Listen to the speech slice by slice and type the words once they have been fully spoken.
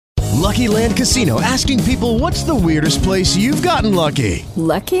Lucky Land Casino, asking people, what's the weirdest place you've gotten lucky?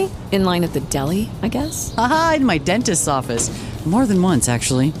 Lucky? In line at the deli, I guess? Aha, in my dentist's office. More than once,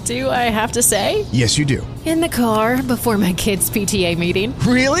 actually. Do I have to say? Yes, you do. In the car before my kids' PTA meeting.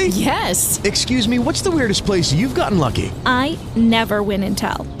 Really? Yes. Excuse me, what's the weirdest place you've gotten lucky? I never win and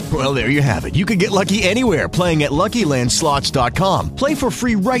tell. Well, there you have it. You can get lucky anywhere, playing at LuckyLandSlots.com. Play for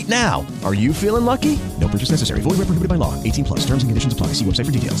free right now. Are you feeling lucky? No purchase necessary. Void where prohibited by law. 18 plus. Terms and conditions apply. See website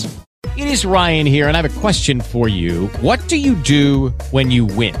for details. It is Ryan here, and I have a question for you. What do you do when you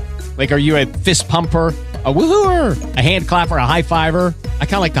win? Like, are you a fist pumper, a woohooer, a hand clapper, a high fiver? I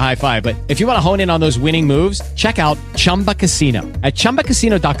kind of like the high five, but if you want to hone in on those winning moves, check out Chumba Casino. At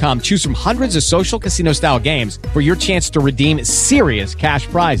ChumbaCasino.com, choose from hundreds of social casino-style games for your chance to redeem serious cash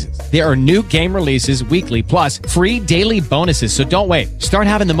prizes. There are new game releases weekly, plus free daily bonuses. So don't wait. Start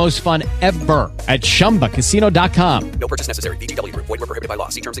having the most fun ever at ChumbaCasino.com. No purchase necessary. VGW. Void where prohibited by law.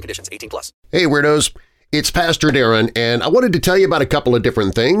 See terms and conditions. 18 plus. Hey, Weirdos. It's Pastor Darren, and I wanted to tell you about a couple of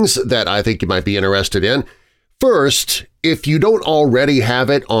different things that I think you might be interested in. First, if you don't already have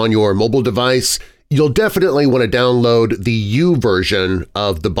it on your mobile device, you'll definitely want to download the YouVersion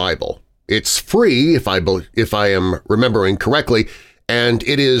of the Bible. It's free, if I am remembering correctly, and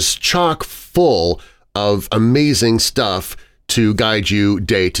it is chock full of amazing stuff to guide you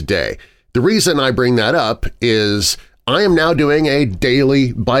day to day. The reason I bring that up is I am now doing a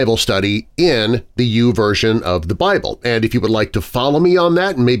daily Bible study in the YouVersion of the Bible, and if you would like to follow me on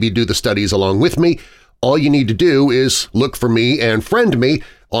that and maybe do the studies along with me, all you need to do is look for me and friend me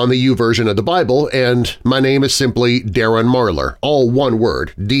on the YouVersion of the Bible, and my name is simply Darren Marlar, all one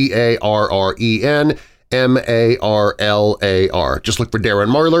word, D-A-R-R-E-N M-A-R-L-A-R. Just look for Darren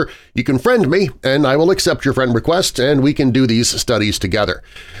Marlar. You can friend me, and I will accept your friend request, and we can do these studies together.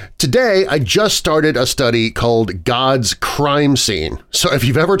 Today, I just started a study called God's Crime Scene. So if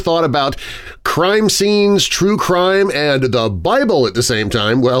you've ever thought about crime scenes, true crime, and the Bible at the same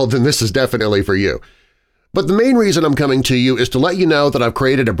time, well, then this is definitely for you. But the main reason I'm coming to you is to let you know that I've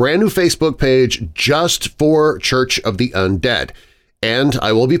created a brand new Facebook page just for Church of the Undead. And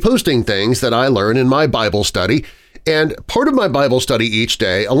I will be posting things that I learn in my Bible study, and part of my Bible study each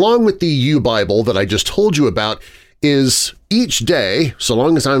day, along with the U-Bible that I just told you about, is each day, so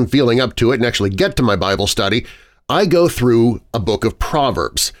long as I'm feeling up to it and actually get to my Bible study, I go through a book of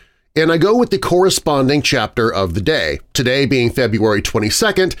Proverbs. And I go with the corresponding chapter of the day. Today being February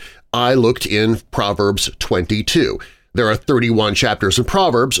 22nd, I looked in Proverbs 22. There are 31 chapters in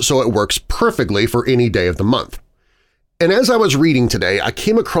Proverbs, so it works perfectly for any day of the month. And as I was reading today, I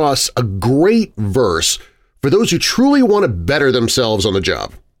came across a great verse for those who truly want to better themselves on the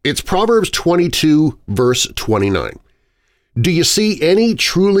job. It's Proverbs 22, verse 29. Do you see any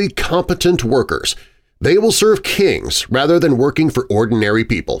truly competent workers? They will serve kings rather than working for ordinary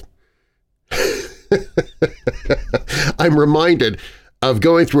people. I'm reminded of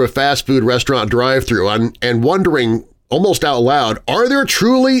going through a fast food restaurant drive-thru and wondering almost out loud, are there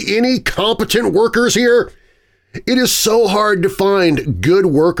truly any competent workers here? It is so hard to find good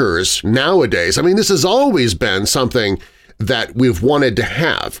workers nowadays. I mean, this has always been something that we've wanted to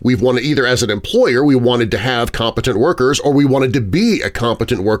have. We've wanted either as an employer, we wanted to have competent workers, or we wanted to be a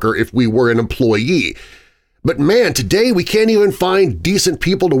competent worker if we were an employee. But man, today we can't even find decent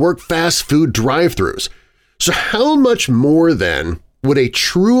people to work fast food drive-thrus. So how much more then would a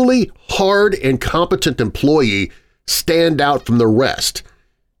truly hard and competent employee stand out from the rest?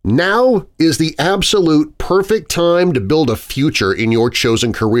 Now is the absolute perfect time to build a future in your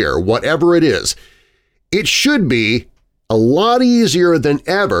chosen career, whatever it is. It should be a lot easier than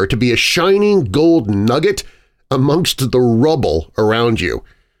ever to be a shining gold nugget amongst the rubble around you.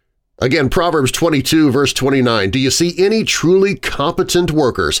 Again, Proverbs 22, verse 29, do you see any truly competent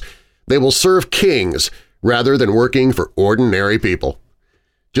workers? They will serve kings rather than working for ordinary people.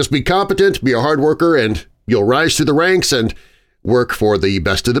 Just be competent, be a hard worker, and you'll rise through the ranks and work for the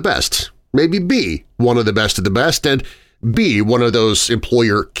best of the best. Maybe be one of the best of the best and be one of those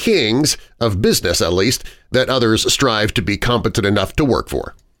employer kings of business, at least, that others strive to be competent enough to work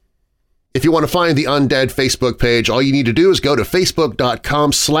for. If you want to find the Undead Facebook page, all you need to do is go to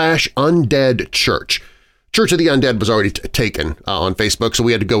facebook.com/undeadchurch. Church of the Undead was already taken on Facebook, so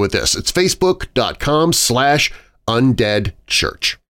we had to go with this. It's facebook.com/undeadchurch.